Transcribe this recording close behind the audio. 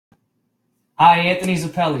Hi, Anthony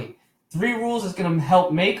Zapelli. 3 rules is going to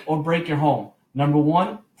help make or break your home. Number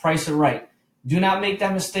 1, price it right. Do not make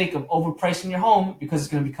that mistake of overpricing your home because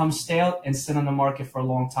it's going to become stale and sit on the market for a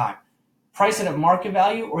long time. Price it at market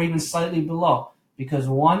value or even slightly below because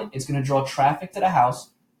 1, it's going to draw traffic to the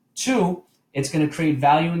house. 2, it's going to create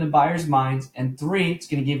value in the buyer's minds. And 3, it's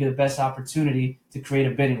going to give you the best opportunity to create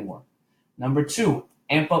a bidding war. Number 2,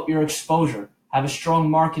 amp up your exposure. Have a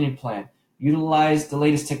strong marketing plan. Utilize the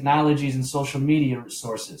latest technologies and social media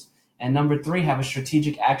resources. And number 3, have a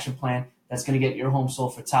strategic action plan that's going to get your home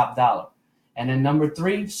sold for top dollar. And then number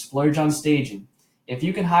 3, splurge on staging. If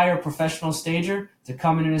you can hire a professional stager to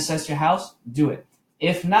come in and assess your house, do it.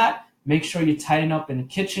 If not, make sure you tighten up in the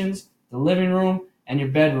kitchens, the living room, and your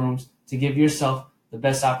bedrooms to give yourself the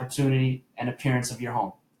best opportunity and appearance of your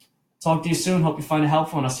home. Talk to you soon. Hope you find it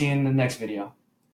helpful, and I'll see you in the next video.